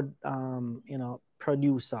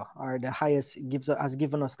producer, or the highest, has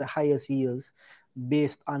given us the highest yields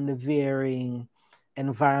based on the varying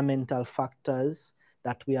environmental factors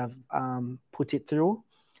that we have put it through.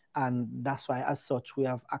 And that's why, as such, we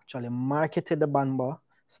have actually marketed the Banba,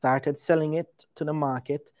 started selling it to the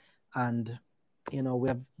market, and we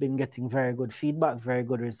have been getting very good feedback, very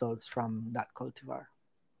good results from that cultivar.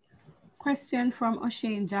 Question from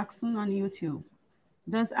O'Shane Jackson on YouTube.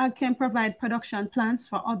 Does AgChem provide production plants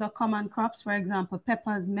for other common crops, for example,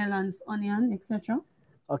 peppers, melons, onion, etc.?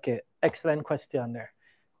 Okay, excellent question there.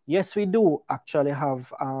 Yes, we do actually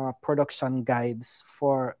have production guides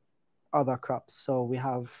for other crops. So we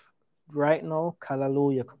have right now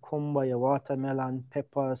callaloo, your cucumber, your watermelon,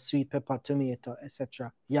 pepper, sweet pepper, tomato,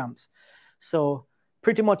 etc., yams. So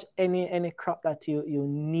pretty much any crop that you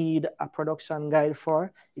need a production guide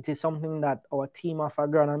for, it is something that our team of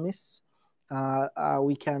agronomists,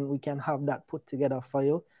 we can have that put together for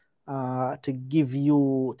you to give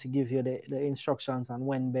you the instructions on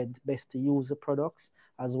when best to use the products,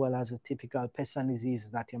 as well as the typical pests and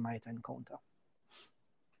diseases that you might encounter.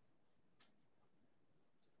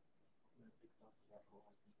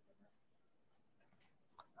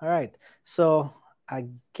 All right, so I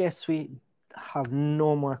guess we have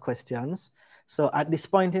no more questions. So at this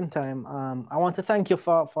point in time, I want to thank you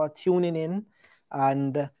for tuning in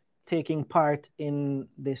and taking part in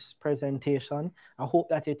this presentation. I hope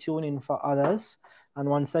that you tune in for others. And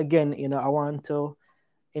once again, I want to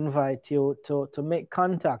invite you to make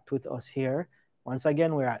contact with us here. Once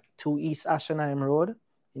again, we're at 2 East Ashenheim Road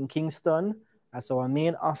in Kingston. That's our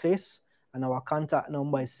main office. And our contact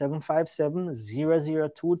number is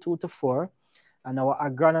 757-002-224. And our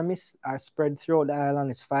agronomists are spread throughout the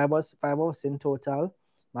island. It's five of us in total.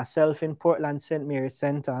 Myself in Portland, St. Mary,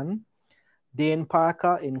 St. Anne. Dane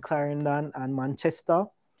Parker in Clarendon and Manchester.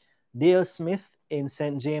 Dale Smith in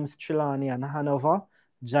St. James, Trelawney and Hanover.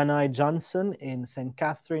 Janai Johnson in St.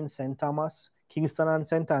 Catherine, St. Thomas, Kingston and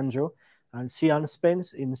St. Andrew. And Cian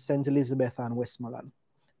Spence in St. Elizabeth and Westmoreland.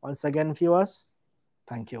 Once again, viewers,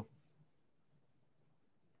 thank you.